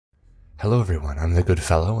Hello everyone, I'm the Good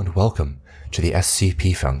Fellow, and welcome to the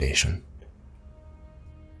SCP Foundation.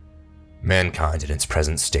 Mankind in its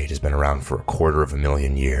present state has been around for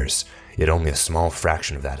 250,000 years, yet only a small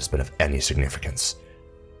fraction of that has been of any significance.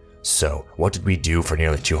 So, what did we do for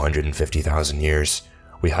nearly 250,000 years?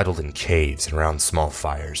 We huddled in caves and around small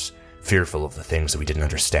fires, fearful of the things that we didn't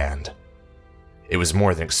understand. It was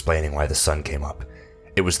more than explaining why the sun came up.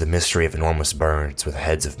 It was the mystery of enormous birds with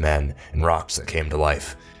heads of men and rocks that came to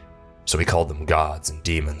life. So we called them gods and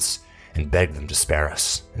demons, and begged them to spare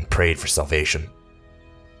us, and prayed for salvation.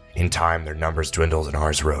 In time, their numbers dwindled and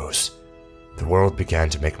ours rose. The world began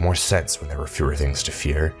to make more sense when there were fewer things to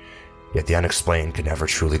fear, yet the unexplained could never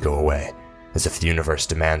truly go away, as if the universe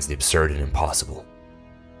demands the absurd and impossible.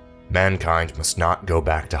 Mankind must not go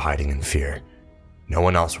back to hiding in fear. No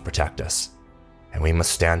one else will protect us, and we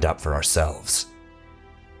must stand up for ourselves.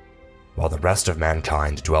 While the rest of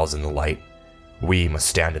mankind dwells in the light, we must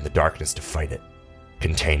stand in the darkness to fight it,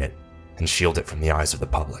 contain it, and shield it from the eyes of the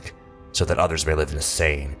public, so that others may live in a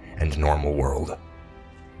sane and normal world.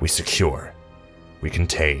 We secure, we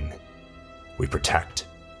contain, we protect.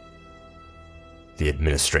 The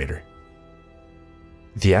Administrator.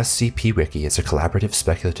 The SCP Wiki is a collaborative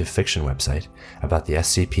speculative fiction website about the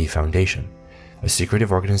SCP Foundation, a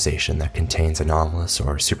secretive organization that contains anomalous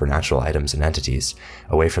or supernatural items and entities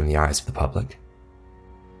away from the eyes of the public.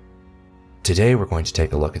 Today we're going to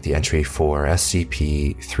take a look at the entry for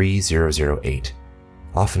SCP-3008,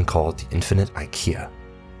 often called the Infinite IKEA.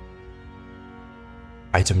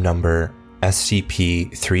 Item number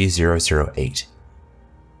SCP-3008.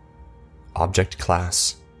 Object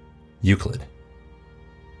Class Euclid.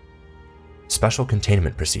 Special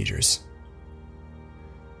Containment Procedures.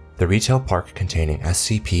 The retail park containing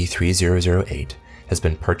SCP-3008 has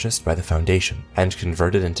been purchased by the Foundation and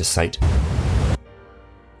converted into Site.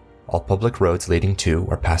 All public roads leading to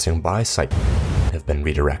or passing by Site have been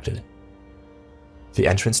redirected. The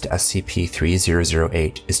entrance to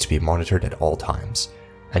SCP-3008 is to be monitored at all times,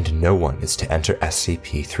 and no one is to enter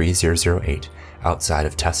SCP-3008 outside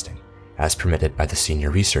of testing, as permitted by the senior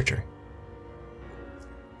researcher.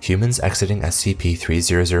 Humans exiting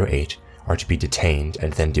SCP-3008 are to be detained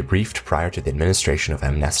and then debriefed prior to the administration of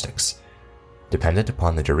amnestics. Dependent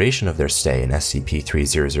upon the duration of their stay in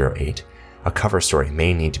SCP-3008, a cover story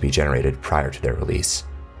may need to be generated prior to their release.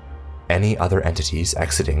 Any other entities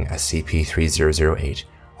exiting SCP-3008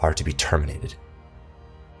 are to be terminated.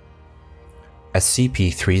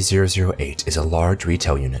 SCP-3008 is a large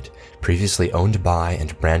retail unit previously owned by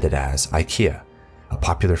and branded as IKEA, a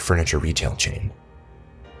popular furniture retail chain.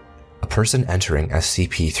 A person entering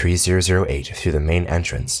SCP-3008 through the main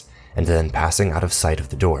entrance and then passing out of sight of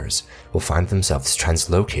the doors will find themselves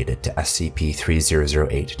translocated to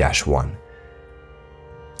SCP-3008-1.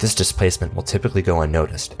 This displacement will typically go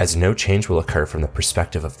unnoticed, as no change will occur from the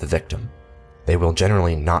perspective of the victim. They will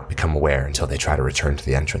generally not become aware until they try to return to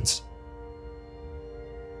the entrance.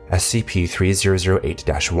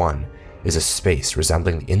 SCP-3008-1 is a space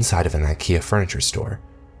resembling the inside of an IKEA furniture store,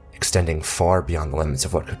 extending far beyond the limits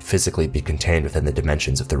of what could physically be contained within the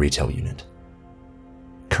dimensions of the retail unit.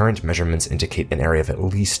 Current measurements indicate an area of at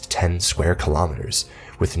least 10 square kilometers,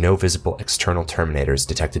 with no visible external terminators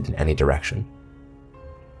detected in any direction.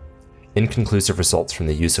 Inconclusive results from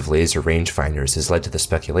the use of laser rangefinders has led to the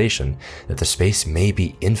speculation that the space may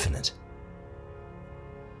be infinite.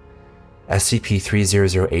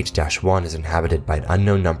 SCP-3008-1 is inhabited by an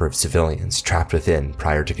unknown number of civilians trapped within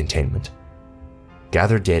prior to containment.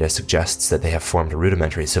 Gathered data suggests that they have formed a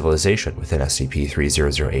rudimentary civilization within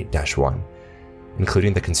SCP-3008-1,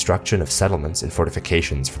 including the construction of settlements and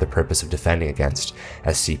fortifications for the purpose of defending against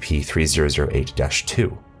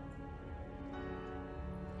SCP-3008-2.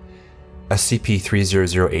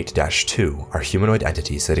 SCP-3008-2 are humanoid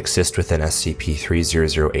entities that exist within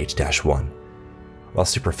SCP-3008-1. While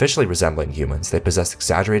superficially resembling humans, they possess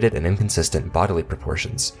exaggerated and inconsistent bodily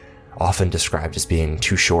proportions, often described as being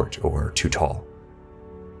too short or too tall.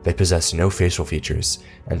 They possess no facial features,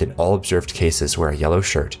 and in all observed cases wear a yellow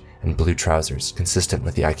shirt and blue trousers consistent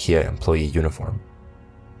with the IKEA employee uniform.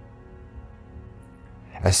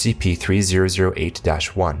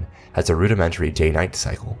 SCP-3008-1 has a rudimentary day-night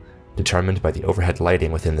cycle, determined by the overhead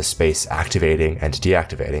lighting within the space activating and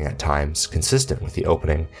deactivating at times consistent with the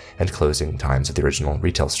opening and closing times of the original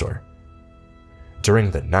retail store. During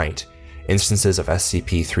the night, instances of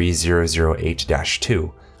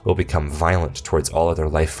SCP-3008-2 will become violent towards all other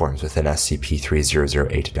life forms within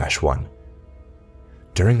SCP-3008-1.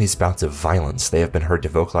 During these bouts of violence, they have been heard to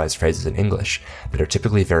vocalize phrases in English that are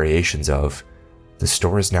typically variations of, "The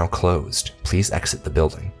store is now closed, please exit the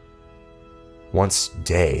building." Once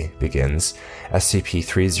day begins,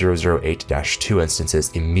 SCP-3008-2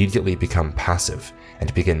 instances immediately become passive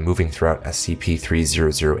and begin moving throughout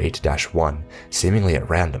SCP-3008-1, seemingly at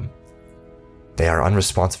random. They are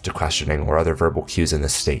unresponsive to questioning or other verbal cues in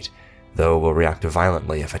this state, though will react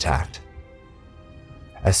violently if attacked.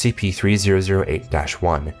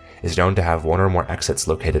 SCP-3008-1 is known to have one or more exits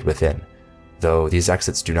located within, though these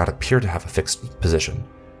exits do not appear to have a fixed position,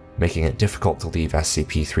 making it difficult to leave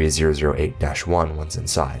SCP-3008-1 once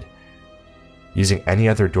inside. Using any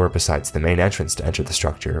other door besides the main entrance to enter the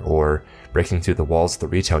structure, or breaking through the walls of the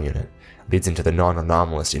retail unit, leads into the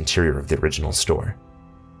non-anomalous interior of the original store.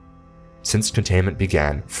 Since containment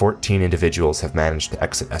began, 14 individuals have managed to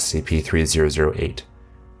exit SCP-3008.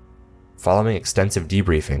 Following extensive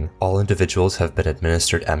debriefing, all individuals have been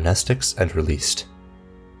administered amnestics and released.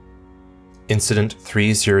 Incident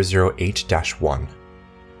 3008-1.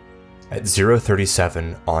 At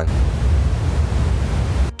 0:37 on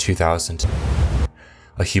 2000,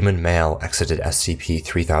 a human male exited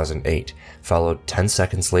SCP-3008, followed 10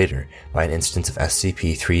 seconds later by an instance of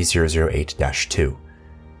SCP-3008-2.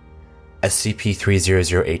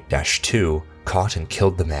 SCP-3008-2 caught and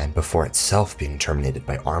killed the man before itself being terminated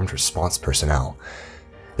by armed response personnel.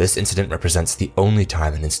 This incident represents the only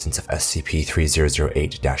time an instance of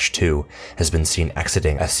SCP-3008-2 has been seen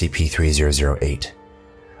exiting SCP-3008.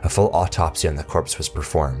 A full autopsy on the corpse was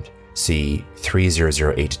performed. See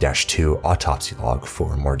 3008-2 autopsy log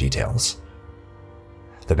for more details.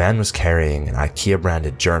 The man was carrying an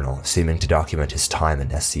IKEA-branded journal seeming to document his time in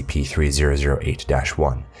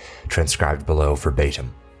SCP-3008-1, transcribed below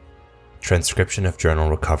verbatim. Transcription of journal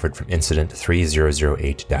recovered from Incident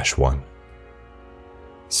 3008-1.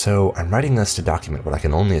 So, I'm writing this to document what I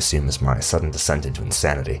can only assume is my sudden descent into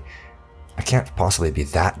insanity. I can't possibly be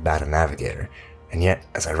that bad a navigator, and yet,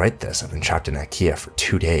 as I write this, I've been trapped in IKEA for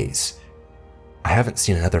 2 days. I haven't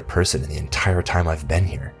seen another person in the entire time I've been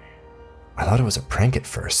here. I thought it was a prank at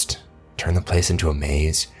first. Turn the place into a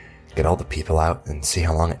maze, get all the people out, and see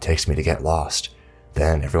how long it takes me to get lost.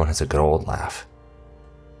 Then everyone has a good old laugh.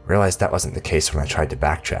 Realized that wasn't the case when I tried to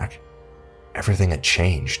backtrack. Everything had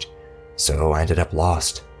changed, so I ended up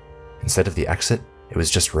lost. Instead of the exit, it was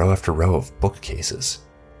just row after row of bookcases.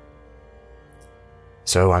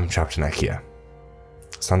 So I'm trapped in IKEA.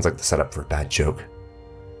 Sounds like the setup for a bad joke.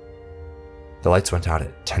 The lights went out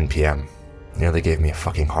at 10 p.m. Nearly gave me a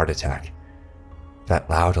fucking heart attack. That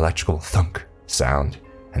loud electrical thunk sound,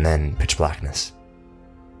 and then pitch blackness.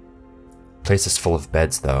 The place is full of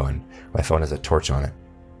beds though, and my phone has a torch on it,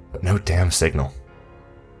 but no damn signal.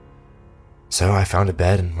 So I found a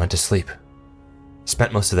bed and went to sleep.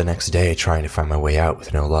 Spent most of the next day trying to find my way out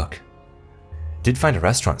with no luck. Did find a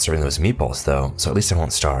restaurant serving those meatballs though, so at least I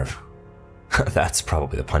won't starve. That's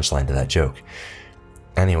probably the punchline to that joke.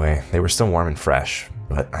 Anyway, they were still warm and fresh,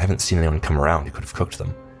 but I haven't seen anyone come around who could have cooked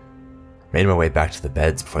them. Made my way back to the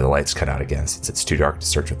beds before the lights cut out again, since it's too dark to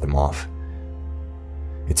search with them off.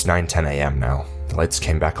 It's 9:10 a.m. now. The lights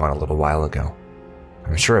came back on a little while ago.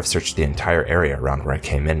 I'm sure I've searched the entire area around where I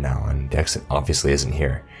came in now, and the exit obviously isn't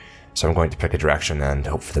here, so I'm going to pick a direction and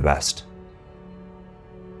hope for the best.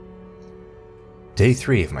 Day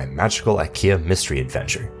 3 of my magical IKEA mystery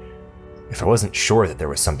adventure. If I wasn't sure that there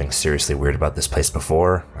was something seriously weird about this place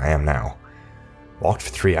before, I am now. Walked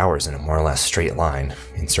for 3 hours in a more or less straight line,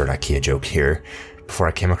 insert IKEA joke here, before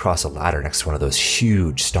I came across a ladder next to one of those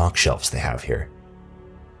huge stock shelves they have here.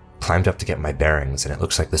 Climbed up to get my bearings, and it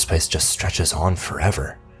looks like this place just stretches on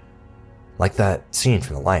forever. Like that scene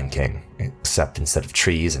from The Lion King, except instead of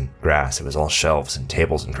trees and grass, it was all shelves and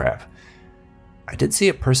tables and crap. I did see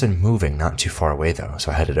a person moving not too far away though,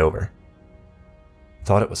 so I headed over.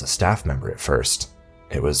 Thought it was a staff member at first.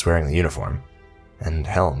 It was wearing the uniform. And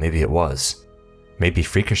hell, maybe it was. Maybe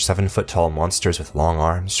freakish 7-foot-tall monsters with long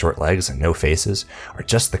arms, short legs, and no faces are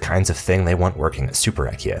just the kinds of thing they want working at Super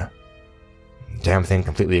IKEA. Damn thing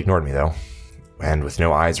completely ignored me though. And with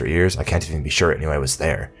no eyes or ears, I can't even be sure it knew I was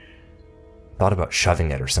there. Thought about shoving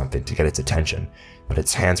it or something to get its attention, but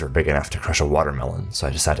its hands were big enough to crush a watermelon, so I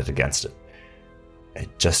decided against it.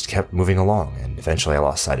 It just kept moving along, and eventually I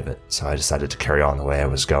lost sight of it, so I decided to carry on the way I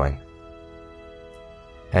was going.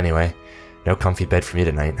 Anyway, no comfy bed for me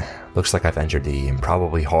tonight. Looks like I've entered the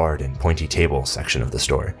improbably hard and pointy table section of the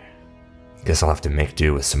store. Guess I'll have to make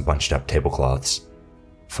do with some bunched up tablecloths.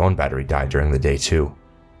 Phone battery died during the day too.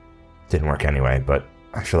 Didn't work anyway, but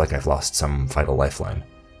I feel like I've lost some vital lifeline.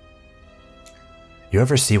 You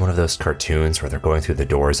ever see one of those cartoons where they're going through the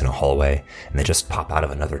doors in a hallway and they just pop out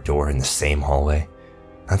of another door in the same hallway?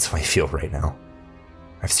 That's how I feel right now.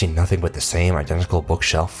 I've seen nothing but the same identical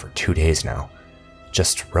bookshelf for 2 days now.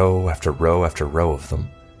 Just row after row after row of them.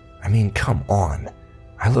 I mean, come on.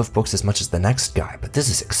 I love books as much as the next guy, but this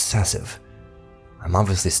is excessive. I'm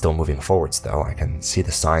obviously still moving forwards, though. I can see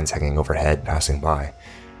the signs hanging overhead passing by.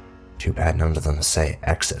 Too bad none of them say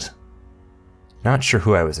exit. Not sure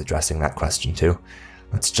who I was addressing that question to.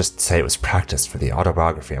 Let's just say it was practice for the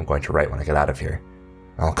autobiography I'm going to write when I get out of here.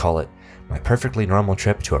 I'll call it My Perfectly Normal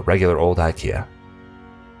Trip to a Regular Old IKEA.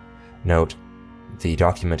 Note, the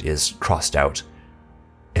document is crossed out.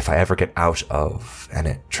 If I ever get out of, and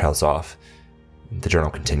it trails off, the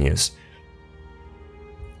journal continues.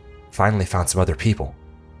 Finally found some other people.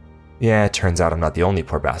 Yeah, it turns out I'm not the only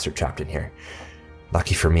poor bastard trapped in here.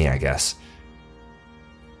 Lucky for me, I guess.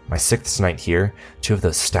 My 6th night here, 2 of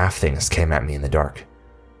those staff things came at me in the dark.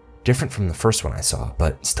 Different from the first one I saw,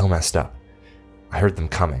 but still messed up. I heard them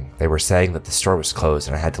coming. They were saying that the store was closed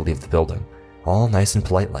and I had to leave the building. All nice and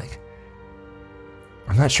polite-like.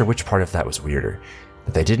 I'm not sure which part of that was weirder,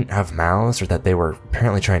 that they didn't have mouths or that they were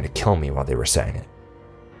apparently trying to kill me while they were saying it.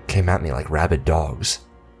 Came at me like rabid dogs.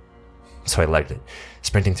 So I legged it,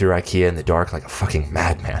 sprinting through IKEA in the dark like a fucking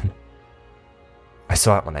madman. I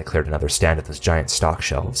saw it when I cleared another stand of those giant stock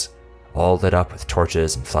shelves, all lit up with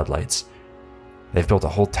torches and floodlights. They've built a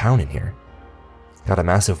whole town in here. Got a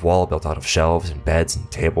massive wall built out of shelves and beds and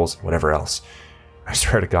tables and whatever else. I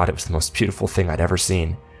swear to God, it was the most beautiful thing I'd ever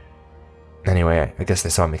seen. Anyway, I guess they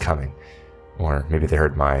saw me coming. Or maybe they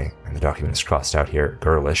heard my, and the document is crossed out here,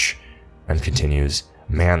 girlish, and continues,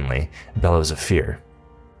 manly, bellows of fear.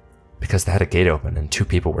 Because they had a gate open and 2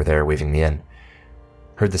 people were there waving me in.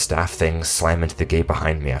 Heard the staff thing slam into the gate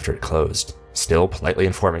behind me after it closed, still politely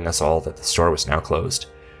informing us all that the store was now closed.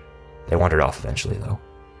 They wandered off eventually, though.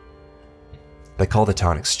 They call the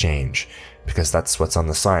town Exchange, because that's what's on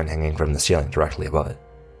the sign hanging from the ceiling directly above it.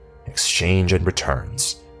 Exchange and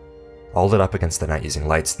Returns. All lit up against the night using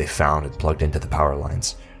lights they found and plugged into the power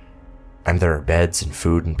lines. And there are beds and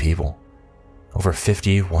food and people. Over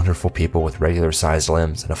 50 wonderful people with regular-sized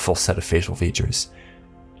limbs and a full set of facial features.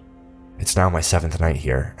 It's now my 7th night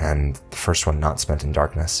here, and the first one not spent in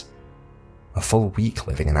darkness. A full week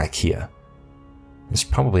living in IKEA. There's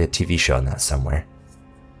probably a TV show in that somewhere.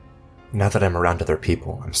 Now that I'm around other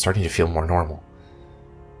people, I'm starting to feel more normal.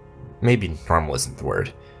 Maybe normal isn't the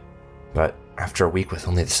word, but after a week with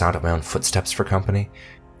only the sound of my own footsteps for company,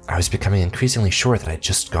 I was becoming increasingly sure that I'd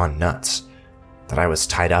just gone nuts. That I was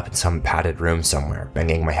tied up in some padded room somewhere,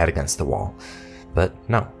 banging my head against the wall. But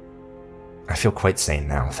no. I feel quite sane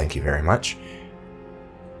now, thank you very much.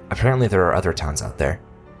 Apparently there are other towns out there.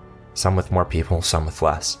 Some with more people, some with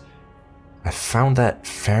less. I found that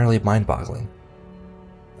fairly mind-boggling.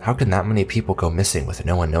 How can that many people go missing with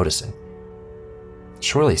no one noticing?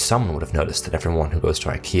 Surely someone would have noticed that everyone who goes to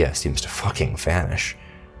IKEA seems to fucking vanish.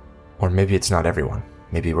 Or maybe it's not everyone.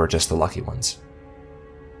 Maybe we're just the lucky ones.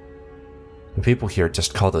 The people here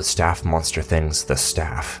just call those staff monster things the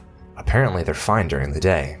staff. Apparently they're fine during the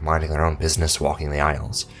day, minding their own business walking the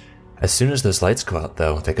aisles. As soon as those lights go out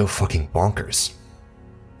though, they go fucking bonkers.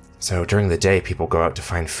 So during the day people go out to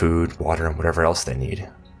find food, water, and whatever else they need.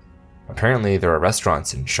 Apparently there are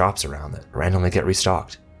restaurants and shops around that randomly get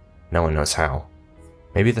restocked. No one knows how.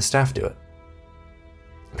 Maybe the staff do it.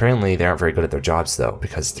 Apparently they aren't very good at their jobs though,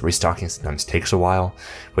 because the restocking sometimes takes a while,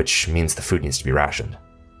 which means the food needs to be rationed.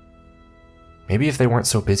 Maybe if they weren't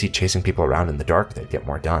so busy chasing people around in the dark, they'd get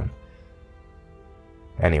more done.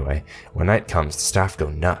 Anyway, when night comes, the staff go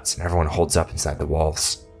nuts and everyone holds up inside the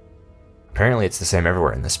walls. Apparently it's the same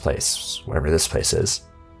everywhere in this place, whatever this place is.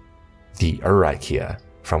 The IKEA,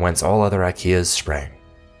 from whence all other IKEAs sprang.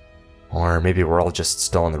 Or maybe we're all just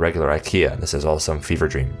still in the regular IKEA and this is all some fever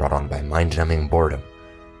dream brought on by mind-numbing boredom.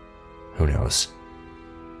 Who knows?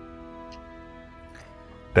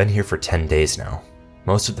 Been here for 10 days now.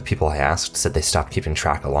 Most of the people I asked said they stopped keeping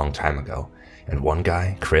track a long time ago, and one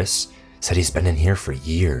guy, Chris, said he's been in here for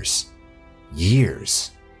years.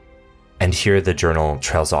 Years. And here the journal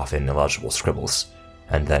trails off in illegible scribbles,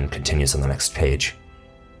 and then continues on the next page.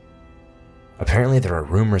 Apparently there are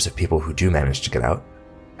rumors of people who do manage to get out,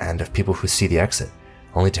 and of people who see the exit,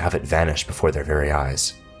 only to have it vanish before their very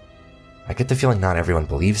eyes. I get the feeling not everyone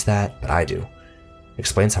believes that, but I do.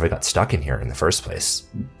 Explains how we got stuck in here in the first place,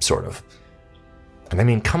 sort of. And I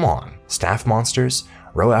mean, come on, staff monsters,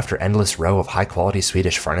 row after endless row of high-quality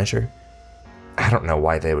Swedish furniture? I don't know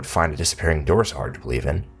why they would find a disappearing door so hard to believe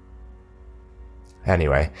in.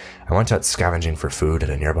 Anyway, I went out scavenging for food at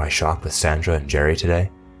a nearby shop with Sandra and Jerry today.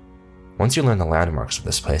 Once you learn the landmarks of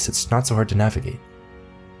this place, it's not so hard to navigate.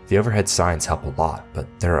 The overhead signs help a lot, but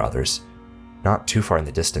there are others. Not too far in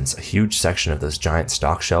the distance, a huge section of those giant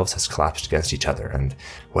stock shelves has collapsed against each other, and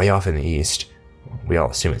way off in the east, we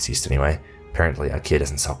all assume it's east anyway, apparently IKEA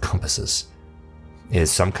doesn't sell compasses.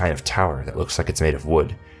 is some kind of tower that looks like it's made of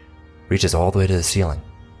wood, reaches all the way to the ceiling.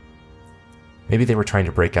 Maybe they were trying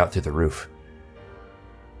to break out through the roof.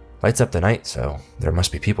 Lights up the night, so there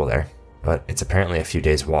must be people there, but it's apparently a few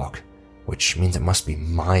days' walk, which means it must be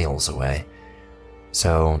miles away.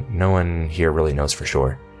 So no one here really knows for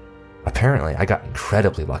sure. Apparently, I got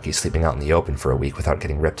incredibly lucky sleeping out in the open for a week without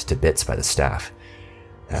getting ripped to bits by the staff.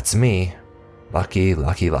 That's me. Lucky,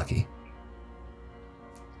 lucky, lucky.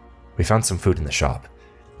 We found some food in the shop.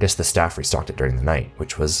 Guess the staff restocked it during the night,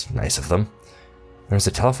 which was nice of them. There was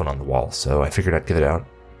a telephone on the wall, so I figured I'd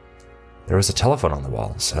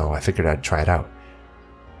try it out.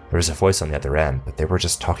 There was a voice on the other end, but they were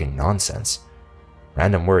just talking nonsense.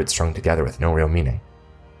 Random words strung together with no real meaning.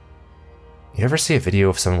 You ever see a video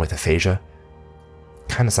of someone with aphasia?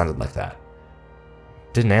 Kinda sounded like that.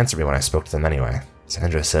 Didn't answer me when I spoke to them anyway.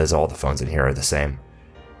 Sandra says all the phones in here are the same.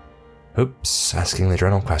 Oops, asking the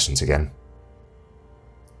journal questions again.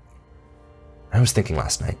 I was thinking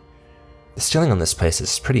last night. The ceiling on this place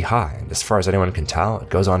is pretty high, and as far as anyone can tell, it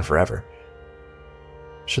goes on forever.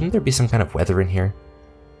 Shouldn't there be some kind of weather in here?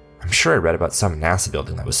 I'm sure I read about some NASA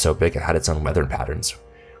building that was so big it had its own weather patterns,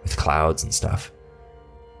 with clouds and stuff.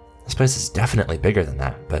 This place is definitely bigger than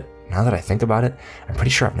that, but now that I think about it, I'm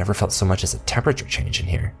pretty sure I've never felt so much as a temperature change in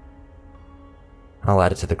here. I'll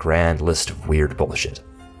add it to the grand list of weird bullshit.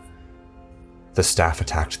 The staff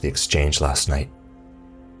attacked the exchange last night.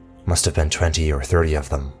 Must have been 20 or 30 of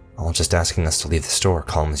them, all just asking us to leave the store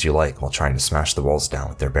calm as you like while trying to smash the walls down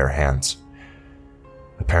with their bare hands.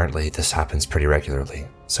 Apparently, this happens pretty regularly,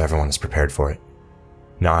 so everyone is prepared for it.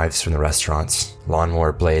 Knives from the restaurants,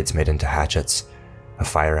 lawnmower blades made into hatchets, a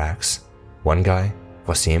fire axe. One guy,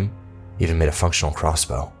 Wasim, even made a functional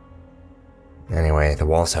crossbow. Anyway, the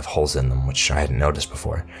walls have holes in them, which I hadn't noticed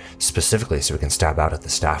before, specifically so we can stab out at the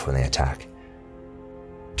staff when they attack.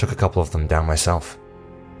 Took a couple of them down myself.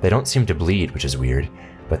 They don't seem to bleed, which is weird,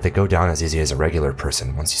 but they go down as easy as a regular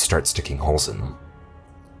person once you start sticking holes in them.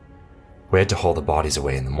 We had to haul the bodies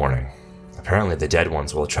away in the morning. Apparently the dead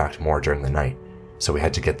ones will attract more during the night, so we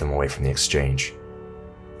had to get them away from the exchange.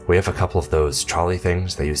 We have a couple of those trolley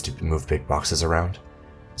things they use to move big boxes around,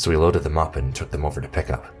 so we loaded them up and took them over to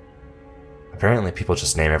pickup. Apparently people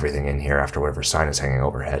just name everything in here after whatever sign is hanging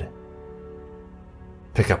overhead.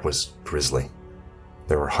 Pickup was grisly.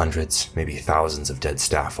 There were hundreds, maybe thousands of dead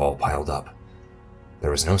staff all piled up.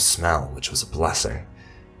 There was no smell, which was a blessing.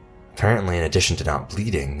 Apparently, in addition to not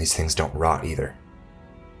bleeding, these things don't rot either.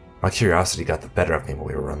 My curiosity got the better of me when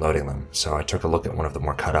we were unloading them, so I took a look at one of the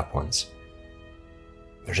more cut up ones.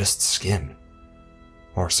 They're just skin.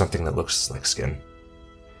 Or something that looks like skin.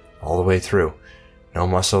 All the way through. No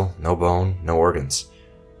muscle, no bone, no organs.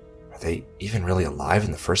 Are they even really alive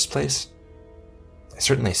in the first place? They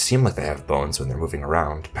certainly seem like they have bones when they're moving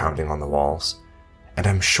around, pounding on the walls. And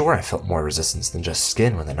I'm sure I felt more resistance than just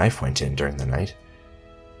skin when the knife went in during the night.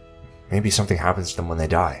 Maybe something happens to them when they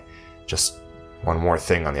die. Just one more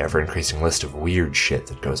thing on the ever-increasing list of weird shit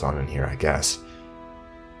that goes on in here, I guess.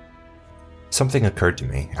 Something occurred to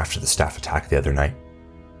me after the staff attack the other night.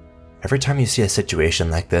 Every time you see a situation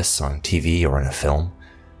like this on TV or in a film,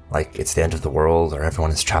 like it's the end of the world or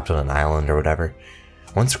everyone is trapped on an island or whatever,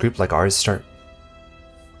 once groups like ours start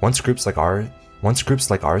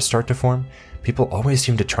to form, people always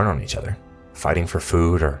seem to turn on each other, fighting for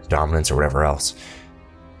food or dominance or whatever else.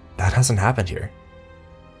 That hasn't happened here.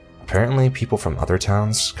 Apparently, people from other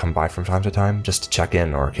towns come by from time to time just to check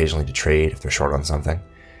in or occasionally to trade if they're short on something.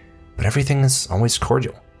 But everything is always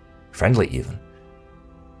cordial, friendly even.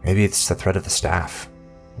 Maybe it's the threat of the staff,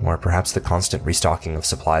 or perhaps the constant restocking of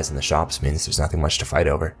supplies in the shops means there's nothing much to fight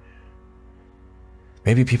over.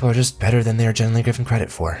 Maybe people are just better than they are generally given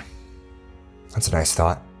credit for. That's a nice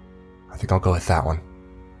thought. I think I'll go with that one.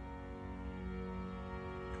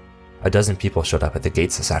 A dozen people showed up at the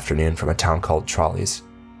gates this afternoon from a town called Trolleys.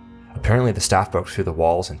 Apparently the staff broke through the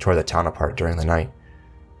walls and tore the town apart during the night.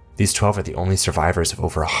 These 12 are the only survivors of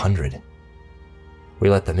over 100. We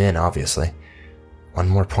let them in, obviously. One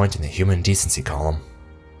more point in the human decency column.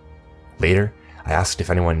 Later, I asked if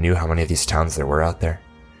anyone knew how many of these towns there were out there.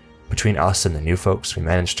 Between us and the new folks, we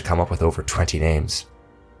managed to come up with over 20 names.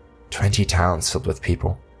 20 towns filled with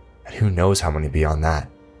people, and who knows how many beyond that.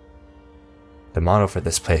 The motto for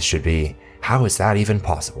this place should be, how is that even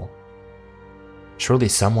possible? Surely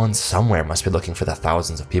someone somewhere must be looking for the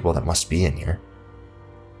thousands of people that must be in here.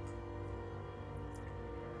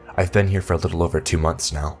 I've been here for a little over 2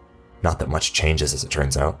 months now. Not that much changes as it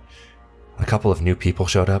turns out. A couple of new people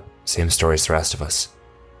showed up, same story as the rest of us.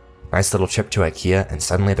 Nice little trip to IKEA, and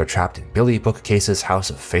suddenly they're trapped in Billy Bookcase's house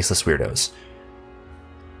of faceless weirdos.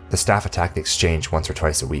 The staff attack the exchange once or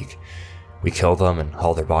twice a week. We kill them and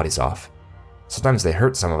haul their bodies off. Sometimes they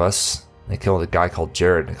hurt some of us. They killed a guy called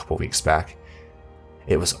Jared a couple weeks back.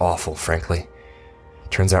 It was awful, frankly.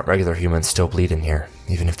 Turns out regular humans still bleed in here,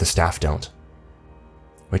 even if the staff don't.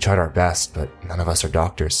 We tried our best, but none of us are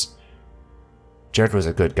doctors. Jared was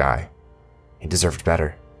a good guy. He deserved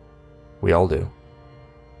better. We all do.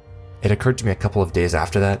 It occurred to me a couple of days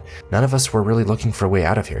after that, none of us were really looking for a way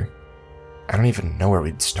out of here. I don't even know where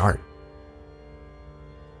we'd start.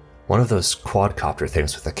 One of those quadcopter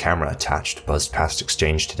things with a camera attached buzzed past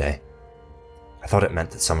Exchange today. I thought it meant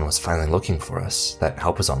that someone was finally looking for us, that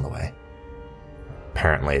help was on the way.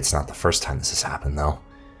 Apparently, it's not the first time this has happened, though.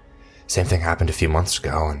 Same thing happened a few months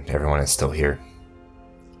ago, and everyone is still here.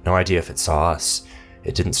 No idea if it saw us.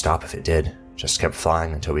 It didn't stop if it did, just kept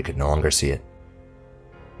flying until we could no longer see it.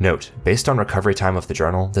 Note, based on recovery time of the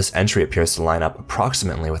journal, this entry appears to line up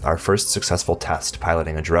approximately with our first successful test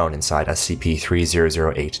piloting a drone inside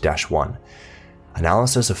SCP-3008-1.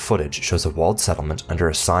 Analysis of footage shows a walled settlement under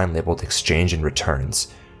a sign labeled Exchange and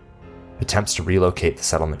Returns. Attempts to relocate the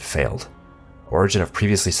settlement failed. Origin of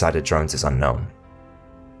previously sighted drones is unknown.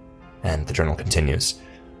 And the journal continues.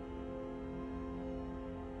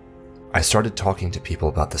 I started talking to people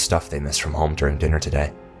about the stuff they missed from home during dinner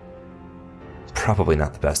today. Probably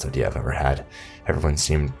not the best idea I've ever had. Everyone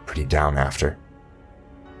seemed pretty down after.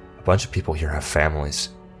 A bunch of people here have families,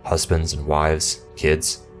 husbands and wives,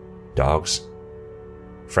 kids, dogs.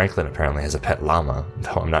 Franklin apparently has a pet llama,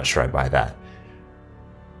 though I'm not sure I buy that.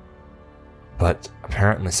 But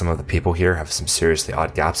apparently some of the people here have some seriously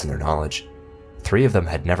odd gaps in their knowledge. 3 of them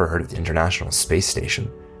had never heard of the International Space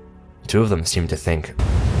Station. 2 of them seemed to think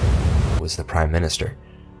was the Prime Minister.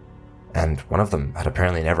 And one of them had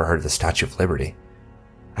apparently never heard of the Statue of Liberty.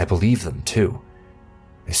 I believe them, too.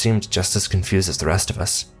 They seemed just as confused as the rest of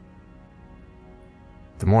us.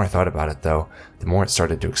 The more I thought about it, though, the more it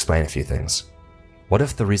started to explain a few things. What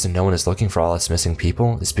if the reason no one is looking for all us missing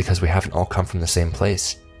people is because we haven't all come from the same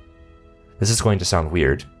place? This is going to sound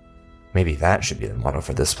weird. Maybe that should be the motto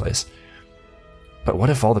for this place. But what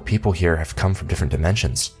if all the people here have come from different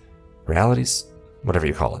dimensions? Realities? Whatever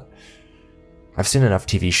you call it. I've seen enough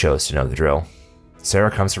TV shows to know the drill. Sarah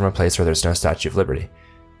comes from a place where there's no Statue of Liberty.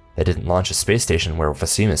 They didn't launch a space station where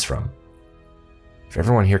Wasim is from. If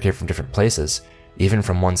everyone here came from different places, even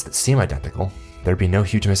from ones that seem identical, there'd be no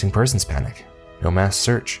huge missing persons panic, no mass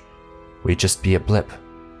search. We'd just be a blip,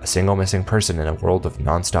 a single missing person in a world of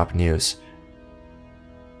non-stop news.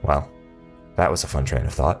 Well, that was a fun train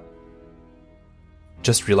of thought.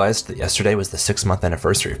 Just realized that yesterday was the 6-month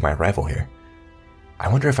anniversary of my arrival here. I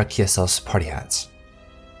wonder if IKEA sells party hats.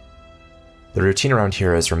 The routine around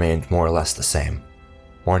here has remained more or less the same.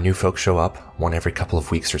 More new folk show up, one every couple of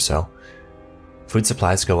weeks or so. Food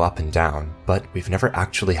supplies go up and down, but we've never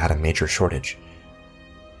actually had a major shortage.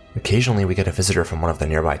 Occasionally we get a visitor from one of the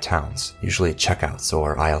nearby towns, usually checkouts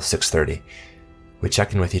or aisle 630. We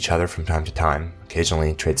check in with each other from time to time,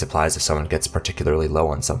 occasionally trade supplies if someone gets particularly low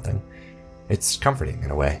on something. It's comforting in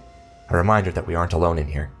a way, a reminder that we aren't alone in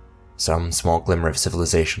here. Some small glimmer of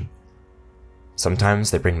civilization. Sometimes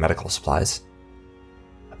they bring medical supplies.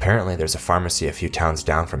 Apparently there's a pharmacy a few towns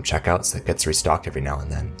down from checkouts that gets restocked every now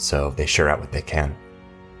and then, so they share out what they can.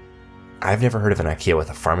 I've never heard of an IKEA with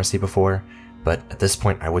a pharmacy before, but at this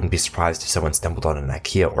point I wouldn't be surprised if someone stumbled on an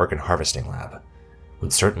IKEA organ harvesting lab.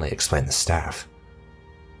 Would certainly explain the staff.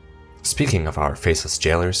 Speaking of our faceless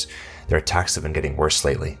jailers, their attacks have been getting worse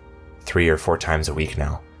lately. 3 or 4 times a week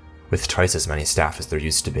now, with twice as many staff as there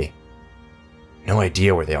used to be. No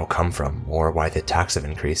idea where they all come from, or why the attacks have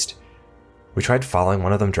increased. We tried following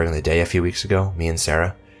one of them during the day a few weeks ago, me and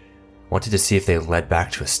Sarah. Wanted to see if they led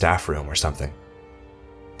back to a staff room or something.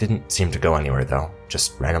 Didn't seem to go anywhere though,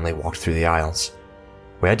 just randomly walked through the aisles.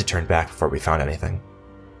 We had to turn back before we found anything.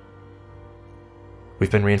 We've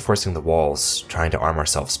been reinforcing the walls, trying to arm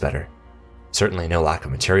ourselves better. Certainly no lack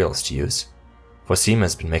of materials to use. Wasim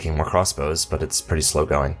has been making more crossbows, but it's pretty slow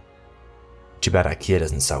going. Too bad IKEA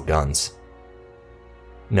doesn't sell guns.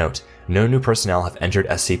 Note, no new personnel have entered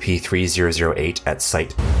SCP-3008 at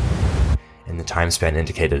site in the time span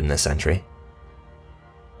indicated in this entry.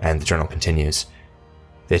 And the journal continues.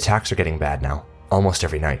 The attacks are getting bad now, almost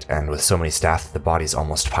every night, and with so many staff that the bodies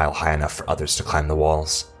almost pile high enough for others to climb the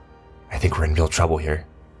walls. I think we're in real trouble here.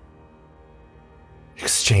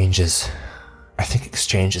 I think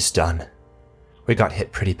Exchange is done. We got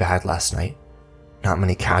hit pretty bad last night. Not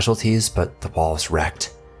many casualties, but the wall's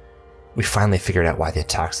wrecked. We finally figured out why the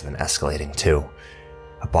attacks have been escalating too.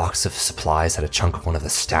 A box of supplies had a chunk of one of the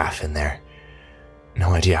staff in there. No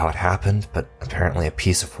idea how it happened, but apparently a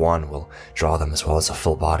piece of one will draw them as well as a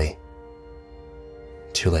full body.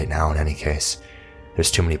 Too late now in any case.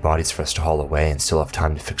 There's too many bodies for us to haul away and still have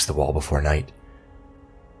time to fix the wall before night.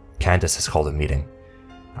 Candace has called a meeting.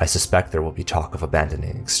 I suspect there will be talk of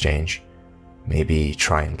abandoning exchange. Maybe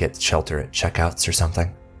try and get shelter at checkouts or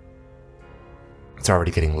something. It's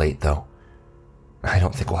already getting late, though. I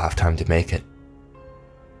don't think we'll have time to make it.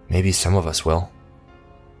 Maybe some of us will.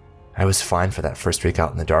 I was fine for that first week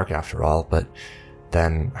out in the dark after all, but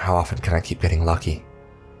then how often can I keep getting lucky?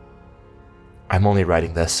 I'm only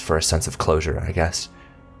writing this for a sense of closure, I guess.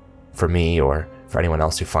 For me, or for anyone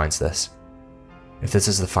else who finds this. If this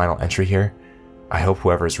is the final entry here, I hope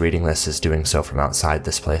whoever is reading this is doing so from outside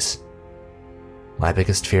this place. My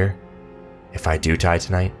biggest fear? If I do die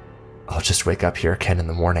tonight, I'll just wake up here again in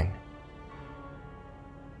the morning.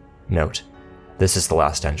 Note: this is the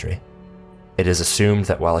last entry. It is assumed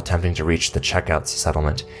that while attempting to reach the checkouts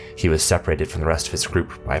settlement, he was separated from the rest of his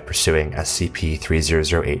group by pursuing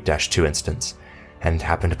SCP-3008-2 instance, and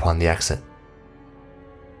happened upon the exit.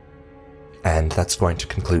 And that's going to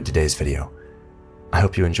conclude today's video. I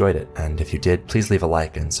hope you enjoyed it, and if you did, please leave a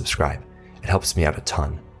like and subscribe. It helps me out a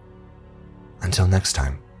ton. Until next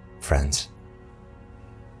time, friends.